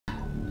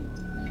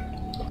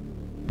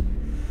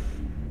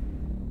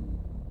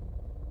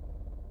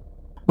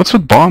What's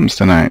with bombs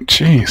tonight?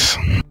 Jeez.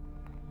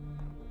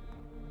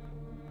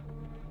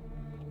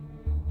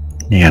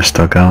 Yeah,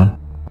 still going.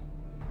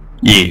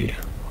 Yeah.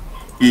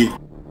 Yeah.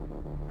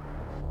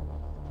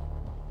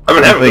 I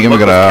don't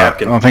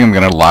think I'm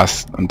gonna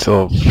last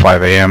until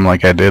 5 AM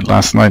like I did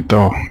last night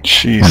though.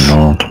 Jeez.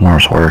 Oh no,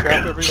 tomorrow's work.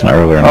 It's not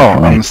earlier enough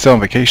for me. I'm still on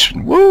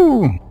vacation.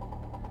 Woo!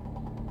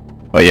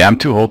 But yeah, I'm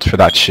too old for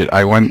that shit.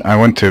 I went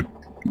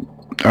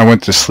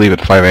to sleep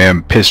at 5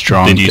 AM, pissed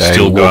drunk. Did you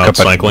still go out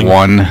cycling? At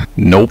 1.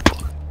 Nope.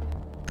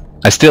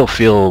 I still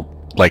feel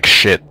like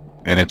shit,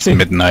 and it's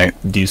midnight.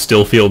 Do you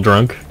still feel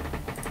drunk?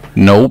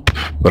 Nope,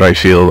 but I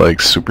feel like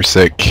super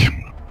sick. So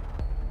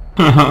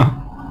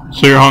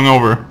you're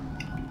hungover.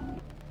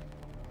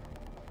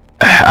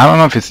 I don't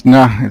know if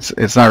it's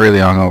it's not really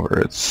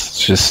hungover.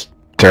 It's just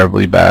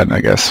terribly bad, I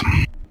guess.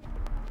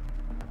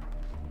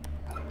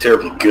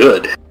 Terribly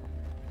good.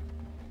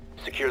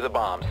 Secure the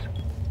bombs.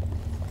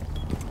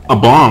 A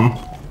bomb?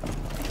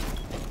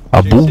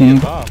 A boom.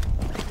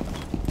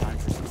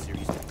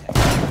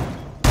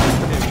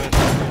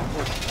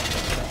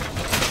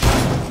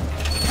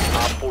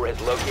 Op 4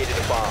 has located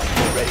a bomb.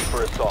 Get ready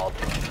for assault.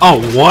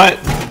 Oh, what?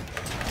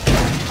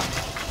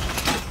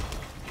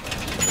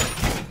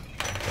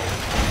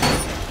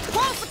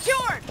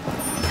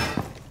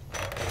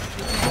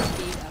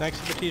 Thanks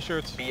for the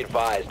t-shirts. Be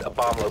advised, a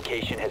bomb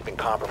location has been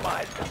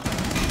compromised.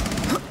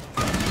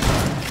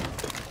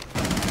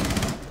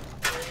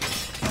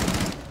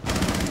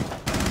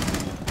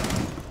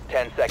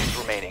 Ten seconds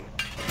remaining.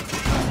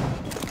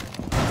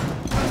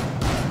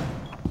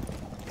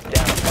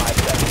 Down to 5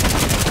 seconds.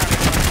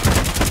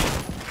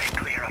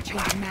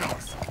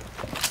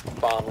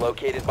 Bomb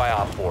located by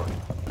Op 4.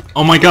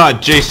 Oh my god,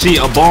 JC,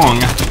 a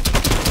bong.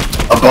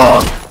 A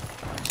bomb.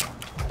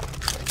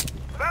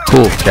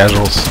 Cool,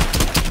 casuals.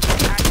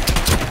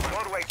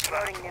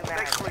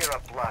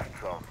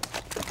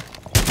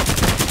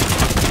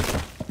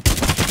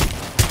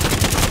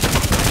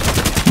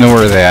 Know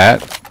where they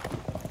at?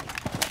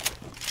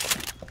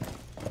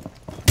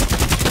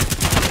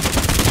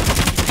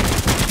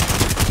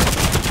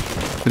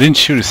 They didn't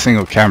shoot a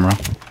single camera.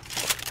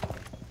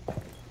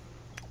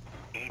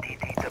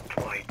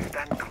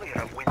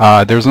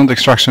 There's no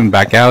destruction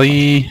back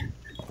alley.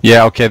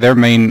 Yeah, okay, their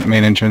main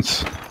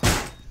entrance.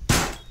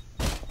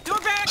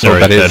 So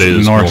Alright, that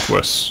is north.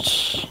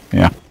 northwest.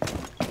 Yeah.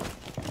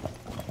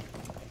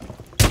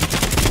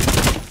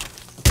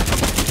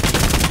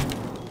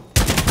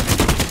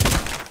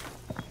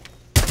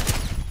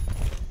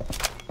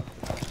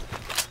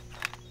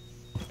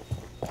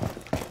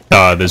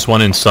 There's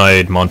one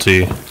inside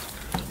Monty.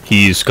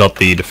 He's got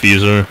the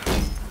diffuser,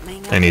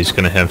 and he's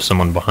gonna have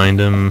someone behind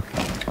him.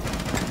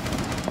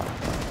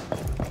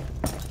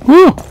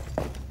 Woo!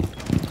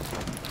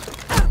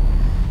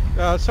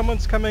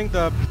 Someone's coming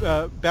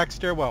the back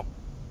stairwell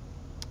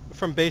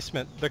from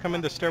basement. They're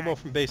coming the stairwell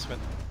from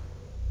basement.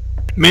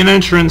 Main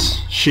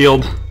entrance,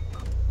 shield.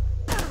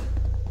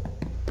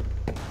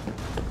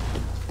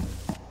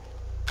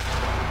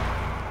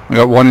 We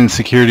got one in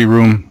security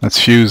room. That's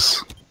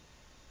Fuse.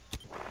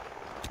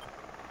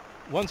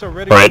 One's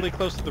already Right. really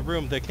close to the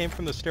room. They came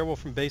from the stairwell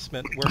from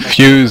basement. Where my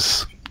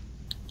Fuse.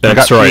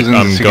 That's got right, Fuse in the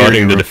I'm security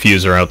guarding the room.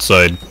 diffuser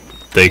outside.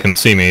 They can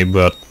see me,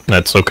 but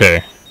that's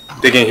okay.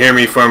 They can hear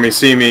me, for me,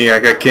 see me. I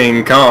got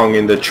King Kong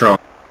in the trunk.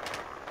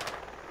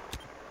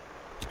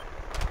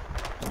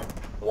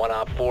 One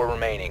Op 4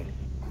 remaining.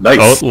 Nice.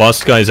 Oh,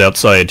 lost guy's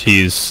outside.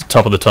 He's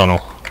top of the tunnel.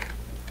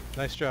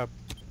 Nice job.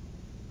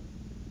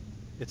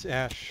 It's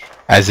Ash.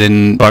 As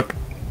in... Fuck.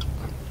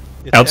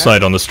 It's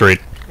Outside Ash. on the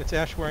street. It's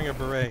Ash wearing a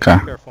beret. Okay.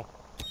 Be careful.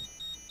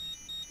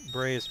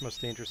 Beret is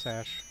most dangerous,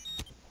 Ash.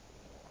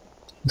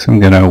 So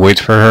I'm gonna wait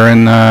for her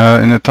in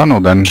the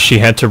tunnel then. She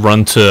had to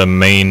run to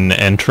main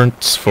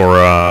entrance for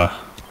the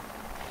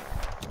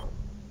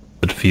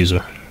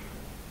diffuser.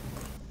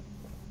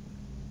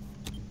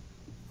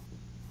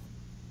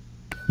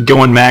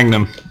 Going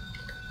Magnum.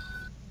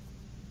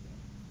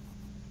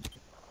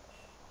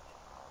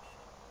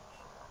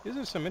 These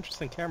are some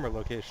interesting camera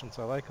locations.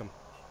 I like them.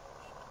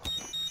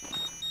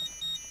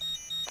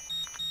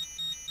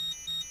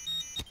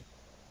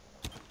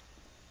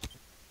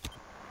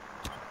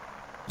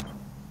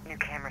 New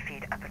camera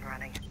feed up and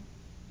running.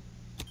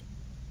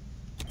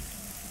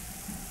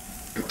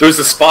 There's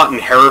a spot in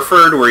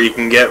Hereford where you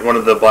can get one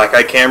of the black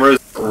eye cameras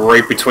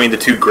right between the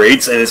two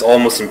grates, and it's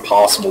almost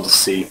impossible to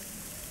see.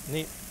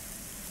 Neat.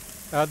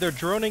 They're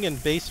droning in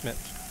basement.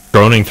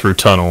 Droning through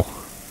tunnel.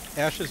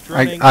 Ash is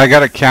droning. I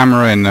got a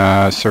camera in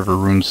server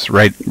rooms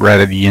right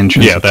at the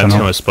entrance. Yeah, of the that's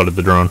tunnel. how I spotted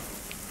the drone.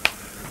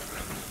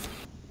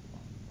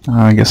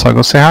 I guess I'll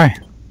go say hi.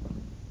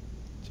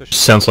 So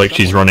Sounds like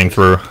she's running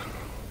through.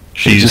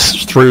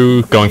 She's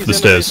through, going for the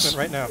She's in the stairs.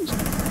 basement right now.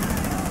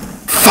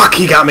 Fuck,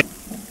 he got me!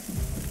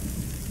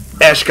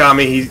 Ash got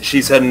me,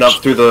 she's heading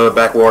up through the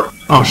back wall.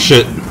 Oh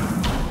shit.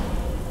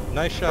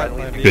 Nice shot,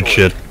 Friendly Landy. Good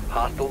shit.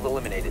 Hostiles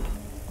eliminated.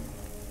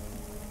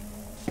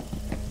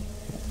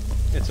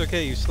 It's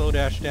okay, you slowed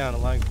Ash down,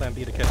 allowing Plan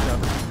B to catch up.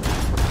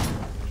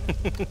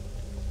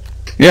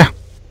 Yeah.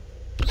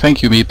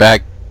 Thank you,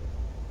 meatbag.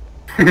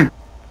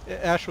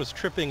 Ash was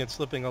tripping and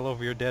slipping all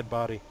over your dead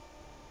body.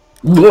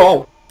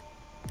 Whoa!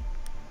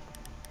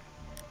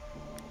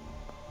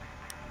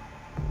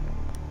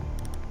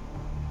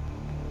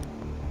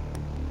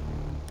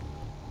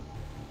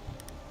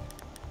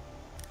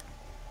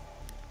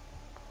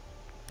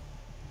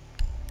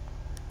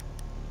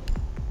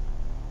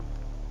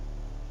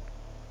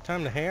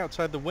 Time to hang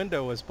outside the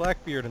window as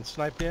Blackbeard and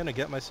snipe in and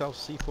get myself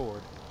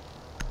C4'd.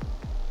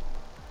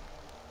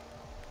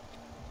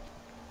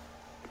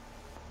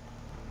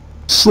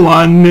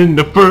 Sliding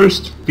into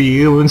first,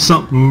 feeling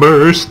something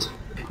burst.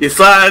 You're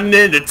sliding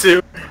into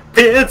two,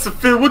 pants are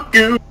filled with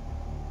goo.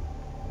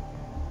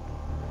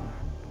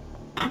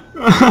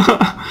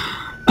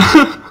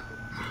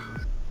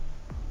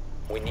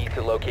 We need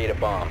to locate a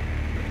bomb.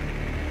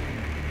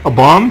 A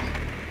bomb?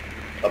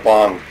 A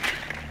bomb.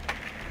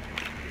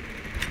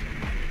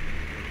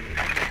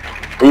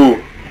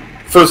 Ooh.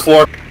 First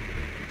floor.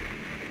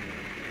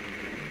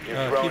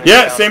 Your drone has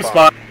Yeah, found same a bomb.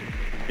 spot.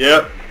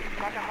 Yep.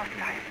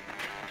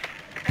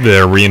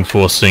 They're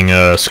reinforcing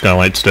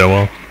skylight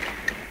stairwell.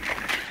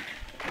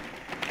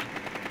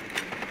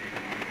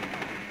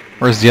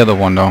 Where's the other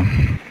one though?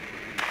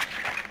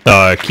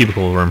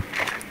 Cubicle room.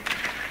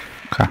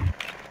 Okay.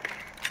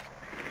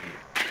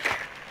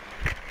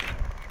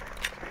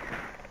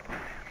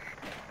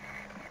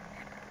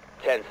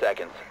 Ten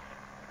seconds.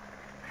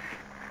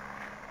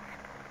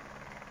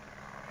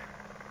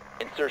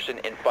 Insertion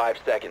in 5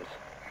 seconds.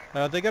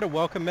 They got a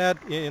welcome mat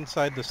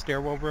inside the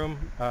stairwell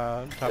room,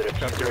 top The of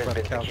top diffuser by has the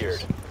been secured.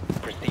 couches.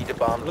 Proceed to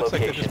bomb Looks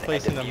like they're location just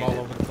placing and them all defuse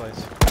over the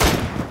place.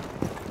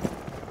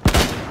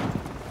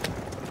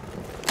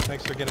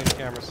 Thanks for getting the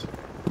cameras.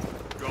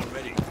 Drone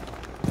ready.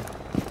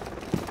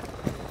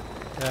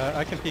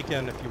 I can peek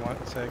in if you want,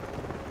 Seg.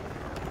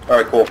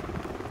 Alright, cool.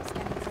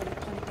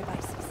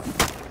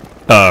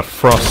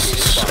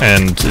 Frost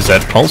and is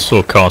that Pulse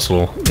or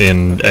Castle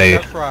in Okay, A?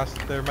 got Frost.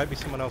 There might be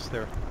someone else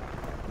there.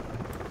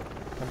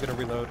 I'm gonna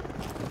reload.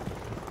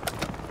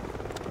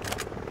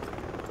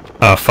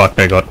 Fuck,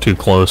 I got too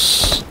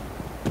close.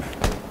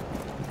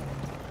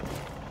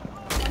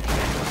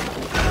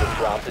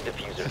 Drop the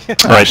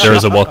diffuser. Right, there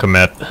is a welcome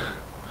mat.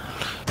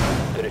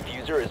 The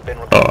diffuser has been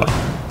recovered.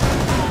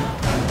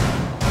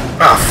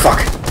 Ah, fuck.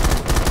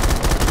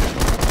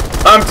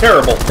 I'm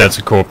terrible. That's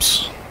a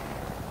corpse.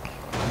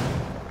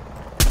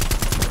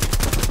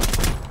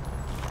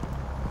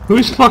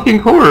 Who's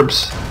fucking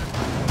corpse?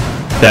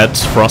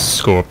 That's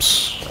Frost's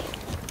corpse.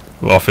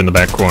 Off in the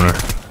back corner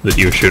that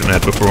you were shooting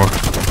at before.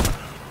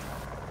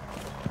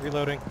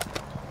 Reloading.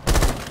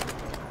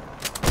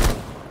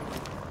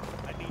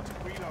 I need to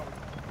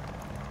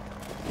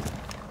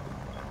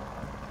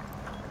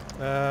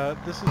reload.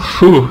 This is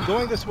Whew.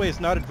 going this way is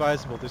not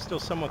advisable. There's still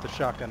someone with a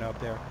shotgun out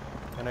there,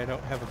 and I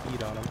don't have a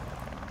bead on him.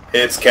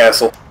 It's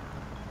Castle.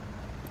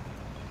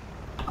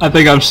 I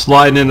think I'm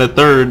sliding in a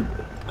third.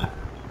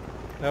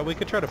 We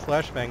could try to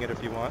flashbang it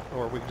if you want,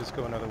 or we could just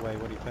go another way.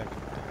 What do you think?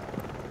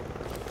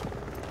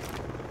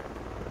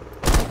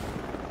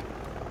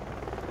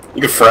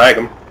 You can frag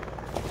him.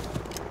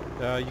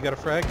 You got a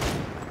frag? Okay,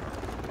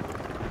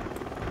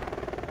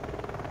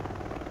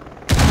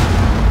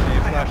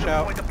 flash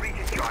out.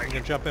 You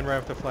can jump in right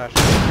after flash.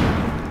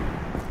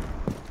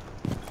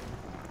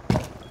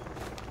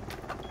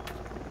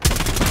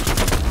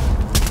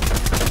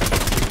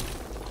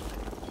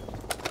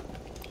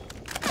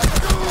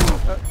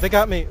 They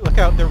got me. Look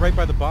out. They're right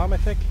by the bomb, I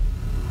think.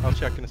 I'll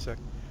check in a sec.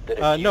 The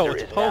No, diffuser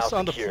it's is Pulse now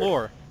on the secured.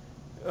 floor.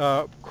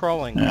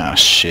 Crawling. Ah,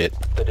 shit.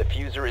 The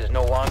diffuser is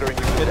no longer in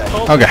your It's possession.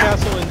 Pulse Okay. and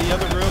Castle in the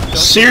other room. Don't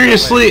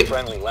Seriously?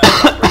 Friendly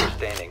last operator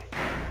standing.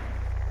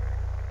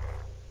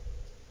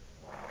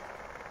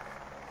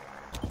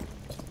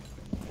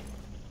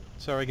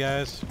 Sorry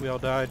guys, we all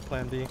died.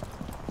 Plan B.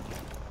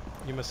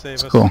 You must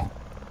save us. Cool.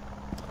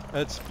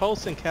 It's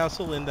Pulse and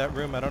Castle in that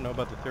room. I don't know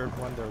about the third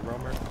one, the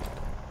roamer.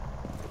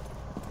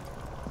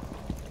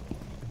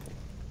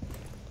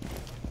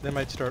 They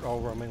might start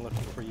all roaming looking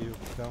for you,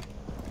 though.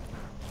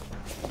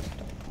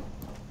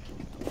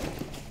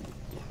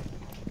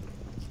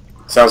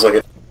 Sounds like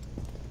it.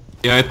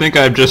 Yeah, I think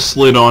I've just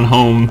slid on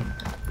home.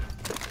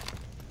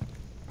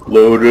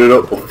 Load it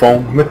up with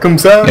foam. It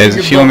comes out. Guys,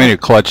 if you want me to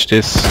clutch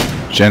this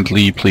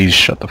gently, please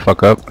shut the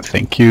fuck up.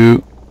 Thank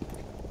you.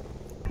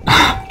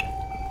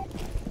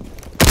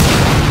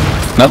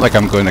 Not like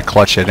I'm going to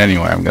clutch it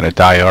anyway. I'm going to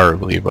die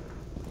horribly, but...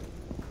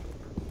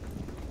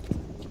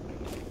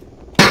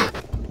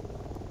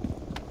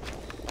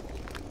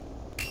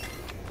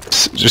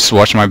 Just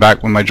watch my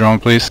back with my drone,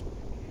 please.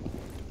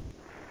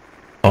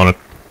 On it.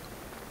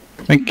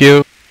 Thank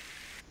you.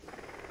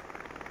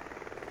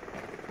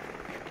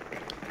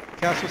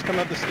 Castle's coming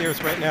up the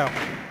stairs right now.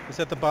 He's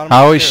at the bottom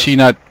How of the is stairs. she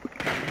not...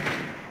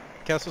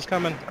 Castle's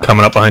coming.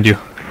 Coming up behind you.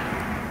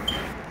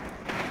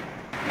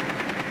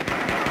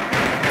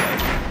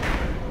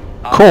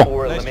 Cool.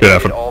 Four Nice. eliminated Good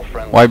effort. all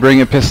friendly. Why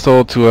bring a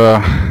pistol to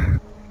a...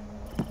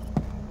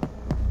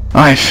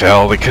 I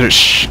fell. They could've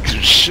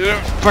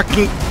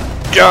fucking...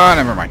 God,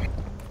 never mind.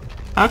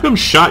 How come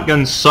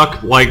shotguns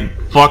suck like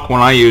fuck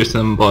when I use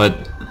them,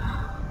 but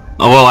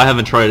Oh well, I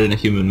haven't tried it in a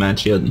human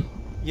match yet.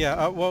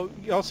 Yeah, well,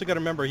 you also got to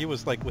remember he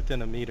was like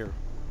within a meter,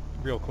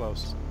 real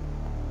close.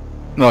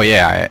 Oh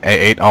yeah, I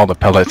ate all the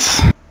pellets.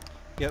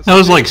 Yeah, That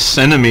was like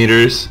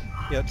centimeters.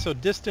 Yeah, so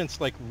distance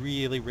like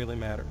really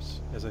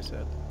matters, as I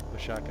said, with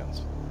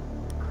shotguns.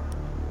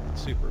 It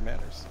super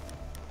matters.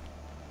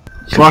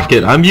 Fuck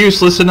it, I'm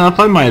useless enough,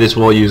 I might as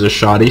well use a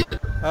shotty.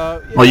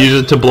 Yeah, I'll use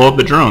it to blow up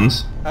the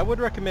drones. I would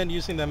recommend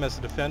using them as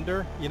a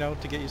defender, you know,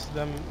 to get used to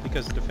them,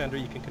 because a defender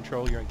you can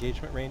control your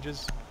engagement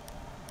ranges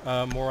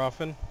more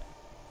often.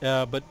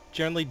 But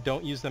generally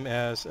don't use them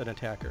as an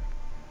attacker.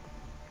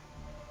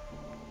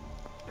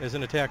 As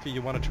an attacker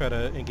you want to try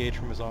to engage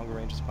from as long a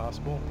range as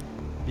possible,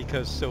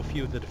 because so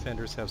few of the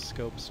defenders have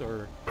scopes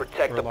or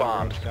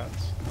long range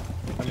guns.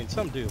 I mean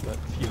some do, but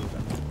few of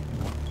them.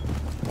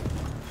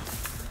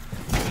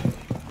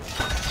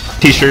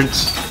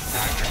 T-shirts.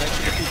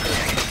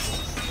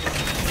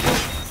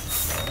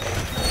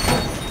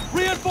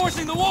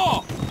 Reinforcing the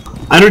wall!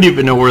 I don't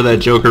even know where that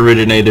joke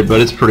originated, but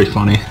it's pretty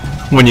funny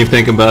when you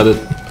think about it.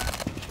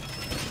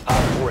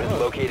 Op 4 has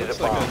located a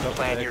bomb.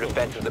 Plan your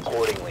defenses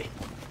accordingly.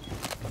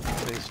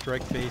 They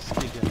strike phase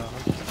begin on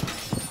them.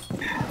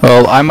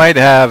 Well, I might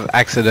have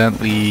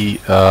accidentally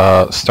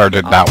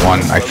started that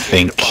one, I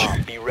think.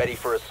 Be ready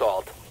for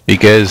assault.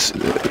 Because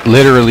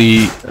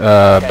literally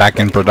back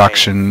in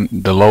production,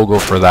 the logo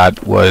for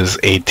that was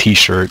a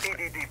T-shirt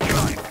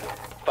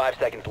 5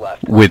 seconds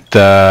left. with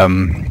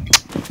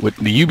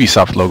the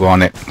Ubisoft logo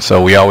on it.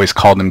 So we always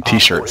called them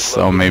T-shirts.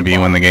 So maybe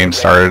when the game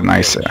started,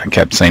 I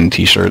kept saying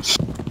T-shirts,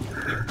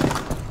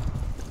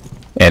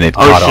 and it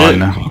caught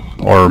on,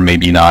 or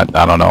maybe not.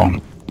 I don't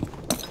know.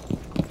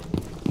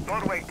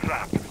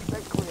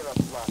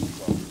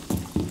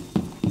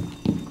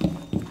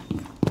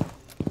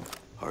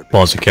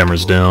 Plaza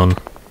camera's down.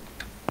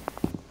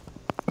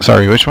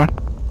 Sorry, which one?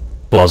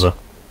 Plaza.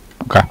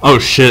 Okay. Oh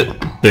shit.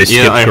 They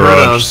skipped I heard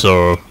garage,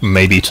 so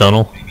maybe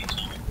tunnel.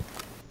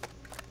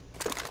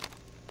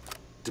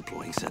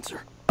 Deploying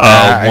sensor.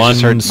 I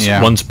just heard,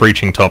 one's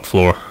breaching top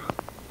floor.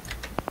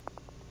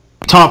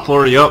 Top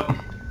floor, yup.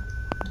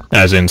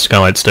 As in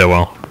Skylight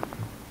Stairwell.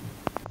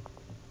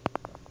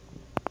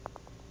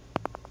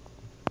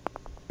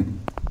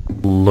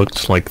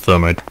 Looked like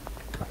thermite.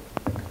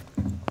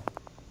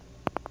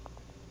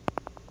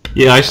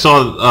 Yeah, I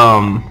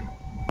saw,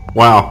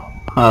 wow.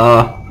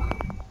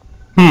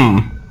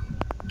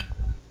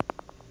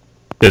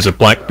 There's a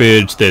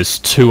Blackbeard, there's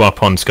two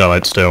up on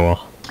Skylight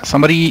Stairwell.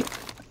 Somebody...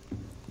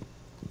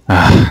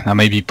 I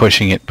may be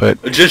pushing it,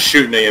 but... Just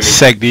shooting at me.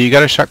 Seg, do you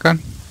got a shotgun?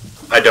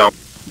 I don't.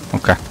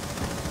 Okay.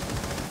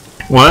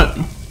 What?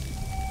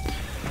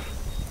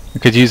 I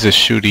could use a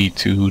shooty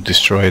to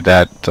destroy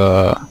that,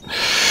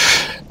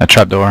 that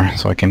trapdoor,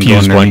 so I can go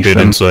Use underneath Blackbeard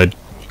them. inside.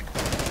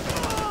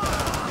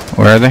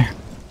 Where are they?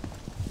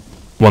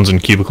 One's in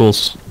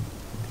cubicles.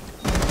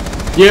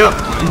 Yeah,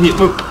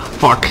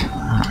 fuck.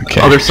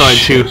 Okay. Other side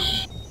too.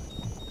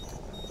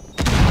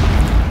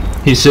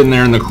 He's sitting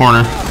there in the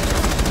corner.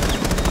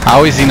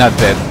 How is he not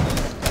dead?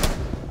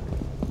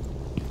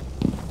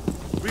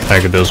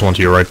 Haggard, there's one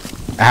to your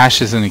right.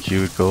 Ash is in the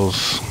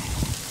cubicles.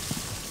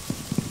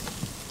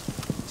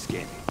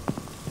 Scanning.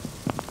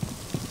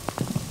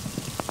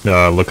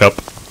 Look up.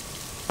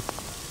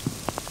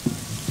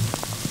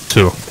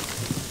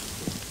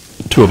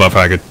 Two above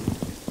Haggard.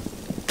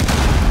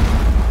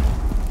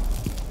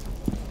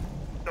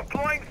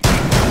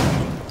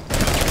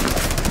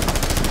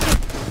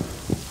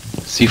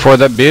 C4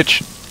 that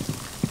bitch.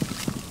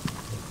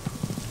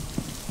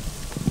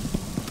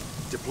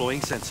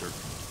 Deploying sensor.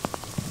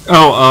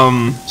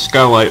 Oh,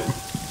 Skylight.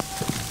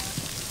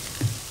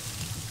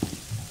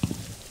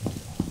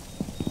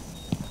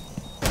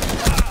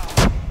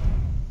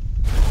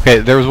 Okay,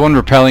 there was one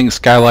repelling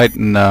Skylight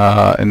in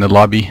the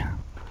lobby.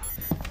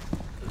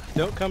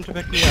 Don't come to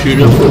pick me up. Shoot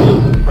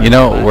him. You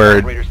know where?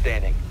 Operator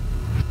standing.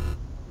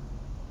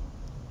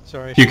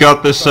 Sorry. You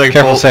got this, Seg.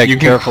 Careful, Bolt. Seg. You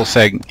can- Careful,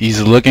 Seg. He's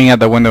looking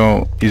at the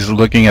window. He's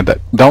looking at the.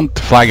 Don't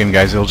flag him,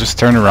 guys. He'll just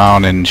turn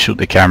around and shoot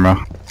the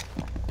camera.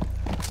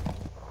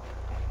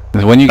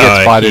 'Cause when you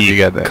get spotted, you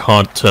get that.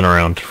 Can't turn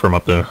around from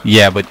up there.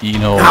 Yeah, but you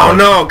know. Oh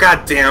no,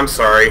 god damn,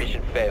 sorry.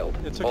 Mission failed.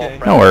 It's All okay.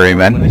 Don't worry,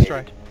 man. Nice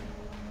try.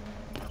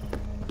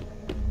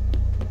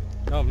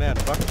 Oh man,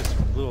 Buck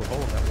just blew a hole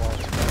in that wall.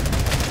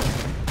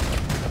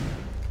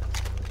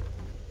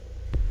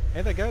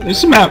 Hey, that guy.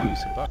 This map-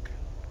 Use a Buck.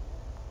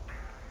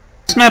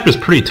 This map is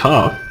pretty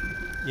tough.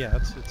 Yeah,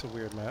 it's a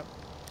weird map.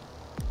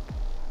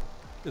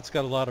 It's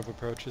got a lot of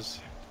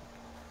approaches.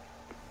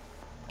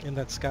 And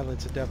that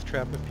Skylight's a death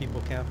trap if people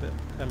camp it.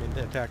 I mean,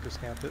 the attackers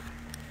camp it.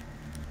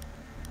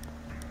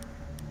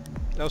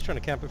 I was trying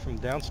to camp it from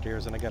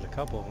downstairs and I got a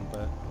couple of them,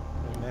 but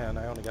oh man,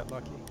 I only got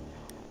lucky.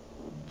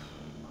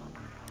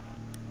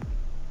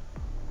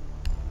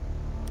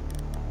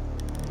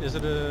 Is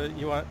it a,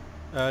 you want,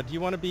 do you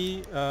want to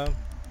be,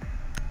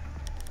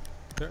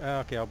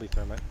 okay, I'll be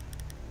Thermite.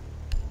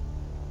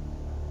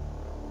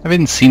 I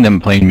haven't seen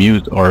them play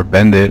mute or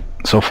bend it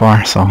so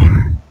far, so.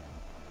 Yeah,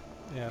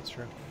 that's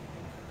true.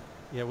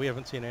 Yeah, we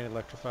haven't seen any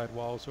electrified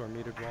walls or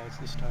metered walls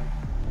this time.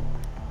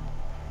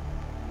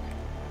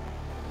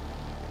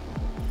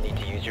 Need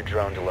to use your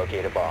drone to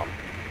locate a bomb.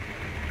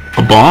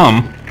 A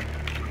bomb?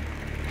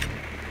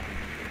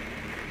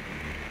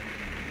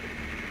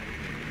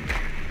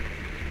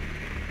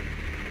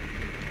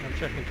 I'm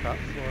checking top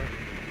floor.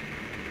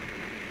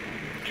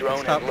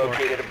 Drone Top has floor.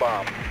 located a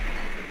bomb.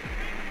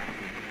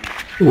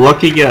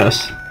 Lucky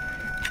guess.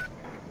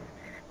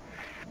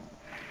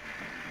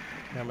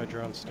 Now my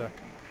drone's stuck.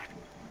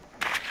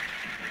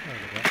 There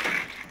we go.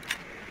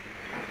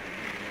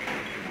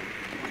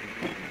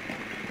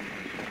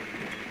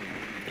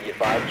 Be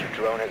advised your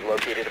drone has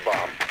located a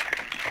bomb.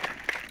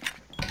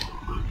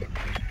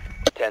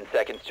 10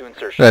 seconds to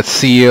insertion. That's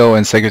CEO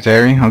and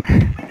secretary.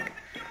 Okay.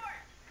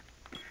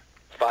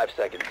 5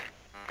 seconds.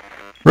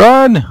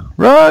 Run!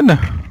 Run!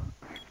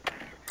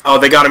 Oh,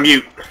 they got a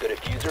mute. The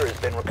diffuser has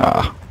been recovered.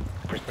 Ah.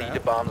 Proceed to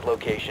bomb's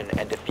location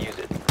and defuse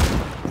it.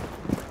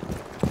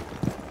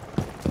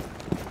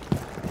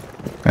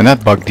 And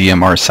that bug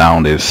DMR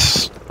sound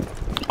is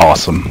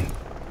awesome.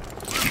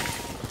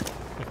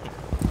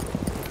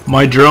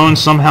 My drone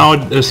somehow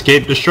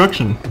escaped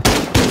destruction.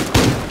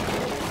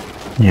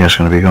 You guys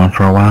gonna be going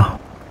for a while?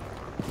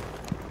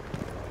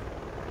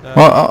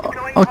 Well,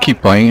 I'll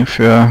keep playing if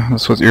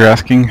that's what you're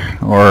asking.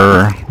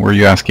 Or were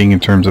you asking in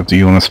terms of do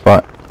you want a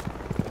spot?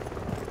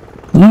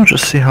 No,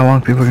 just see how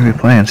long people are gonna be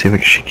playing. See if we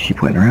can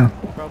keep waiting around.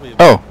 Probably.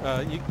 Oh.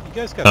 You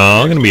guys got.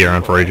 I'm gonna be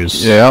around for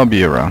ages. Yeah, I'll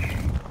be around.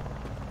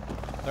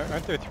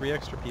 Aren't there 3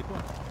 extra people?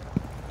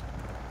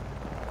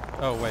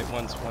 Oh wait,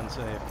 one's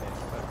AFK.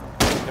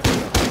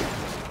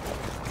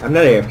 I'm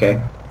not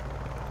AFK.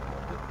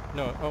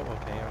 No. Oh,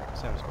 okay. Yeah,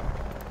 Sam's gone.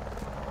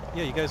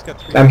 Yeah, you guys got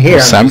 3. I'm here.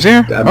 Sam's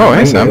here? Oh,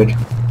 hey, Sam.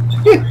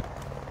 Yeah.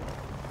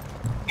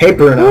 Hey,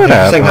 Bruno. What Thanks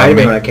for up, saying hi to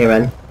me homie? when I came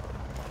in.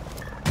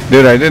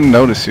 Dude, I didn't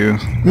notice you.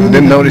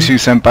 Didn't notice you,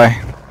 senpai.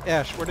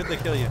 Ash, where did they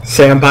kill you?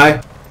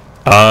 Senpai?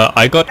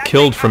 I got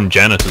killed from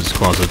Janice's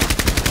closet.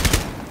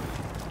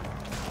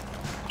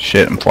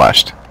 Shit, I'm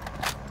flashed.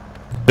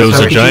 There was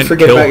How a could you giant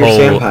forget kill about your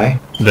hole senpai?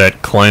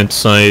 that client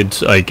side,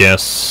 I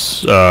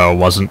guess,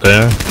 wasn't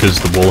there because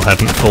the wall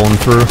hadn't fallen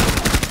through.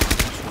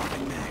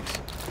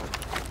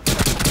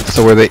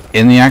 So were they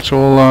in the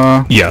actual,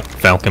 Yeah,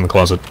 Falcon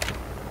closet.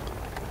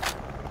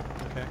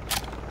 Okay.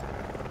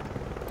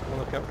 We'll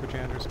look out for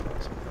Jander's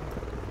close.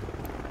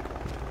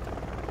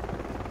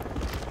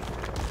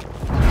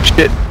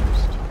 Shit.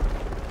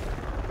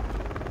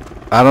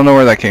 I don't know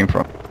where that came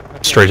from.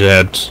 Okay. Straight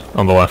ahead,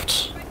 on the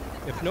left.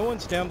 If no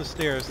one's down the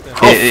stairs, then...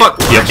 Oh, fuck.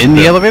 Yep. In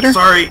the elevator?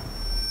 Sorry.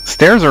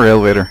 Stairs or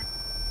elevator?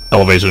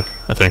 Elevator,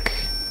 I think.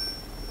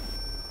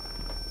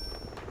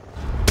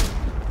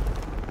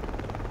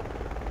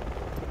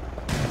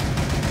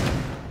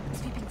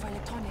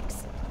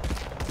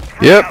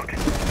 Yep.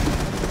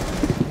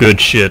 Good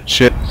shit.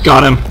 Shit.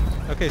 Got him.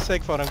 Okay,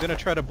 Segfod, I'm gonna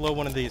try to blow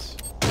one of these.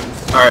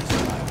 Alright.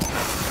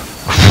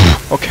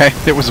 Okay,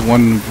 there was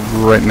one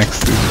right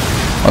next to,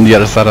 on the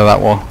other side of that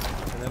wall.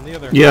 And then the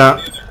other. Yeah.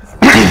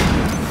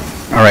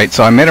 Alright,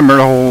 so I made a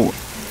murder hole.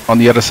 On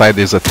the other side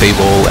there's a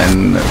table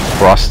and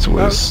Frost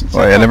was...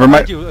 Oh, yeah, never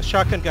mind. You, a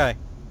shotgun guy.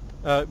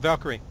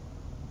 Valkyrie.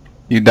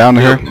 You down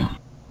to her?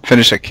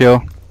 Finish that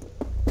kill.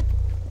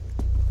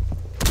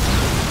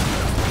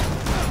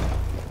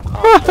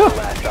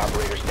 Last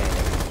operator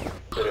standing.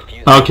 The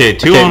diffuser Okay,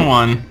 2 Okay. on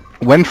 1.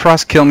 When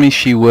Frost killed me,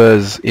 she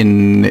was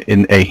in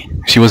A.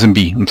 She was in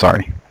B, I'm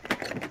sorry.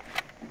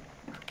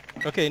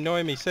 Okay,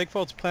 Noemi,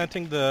 Segfod's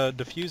planting the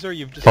diffuser.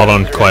 You've just... Hold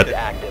on, is quiet.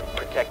 active,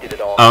 protected at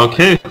all.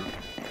 Okay.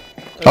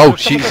 Oh, someone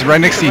she's got right the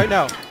next to diffuser you. right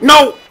now.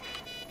 No!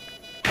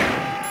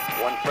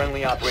 One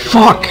friendly operator.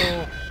 Fuck!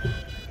 Oh.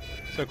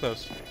 So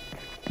close.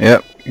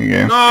 Yep, you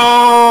go.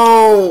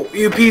 No!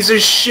 You piece of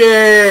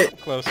shit!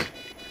 Close.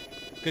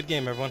 Good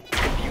game, everyone.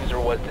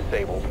 Diffuser was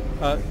disabled.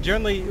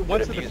 Generally,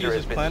 once the diffuser diffuser has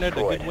is been planted, a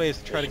good destroyed. way is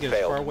to try to Mission get as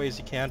failed. far away as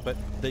you can, but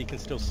that you can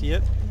still see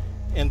it.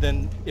 And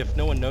then, if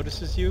no one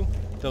notices you,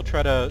 they'll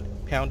try to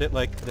pound it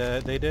like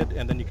they did,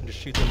 and then you can just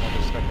shoot them while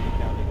they're stuck in the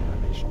pounding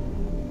animation.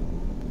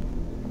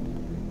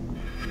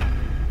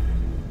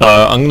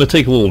 I'm gonna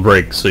take a little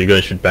break, so you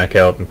guys should back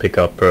out and pick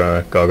up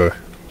Gago.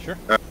 Sure.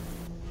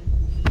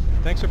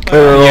 Thanks for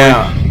playing.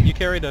 Yeah. You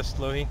carried us,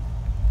 Lohi.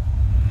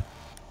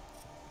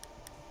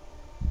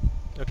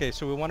 Okay,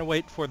 so we want to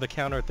wait for the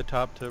counter at the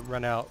top to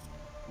run out.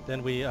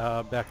 Then we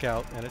back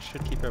out, and it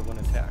should keep everyone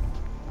intact.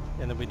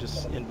 And then we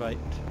just invite...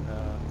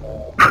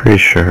 Pretty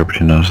sure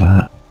everybody knows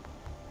that.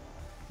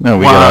 No,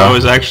 we Wow, I gotta...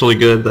 was actually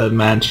good at that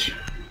match.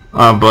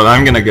 But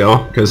I'm gonna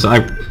go, because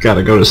I've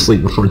gotta go to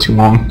sleep before too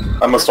long.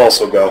 I must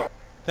also go.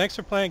 Thanks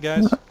for playing,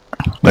 guys.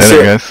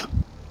 Later, guys.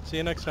 See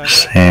you next time.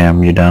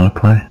 Sam, you down to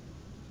play?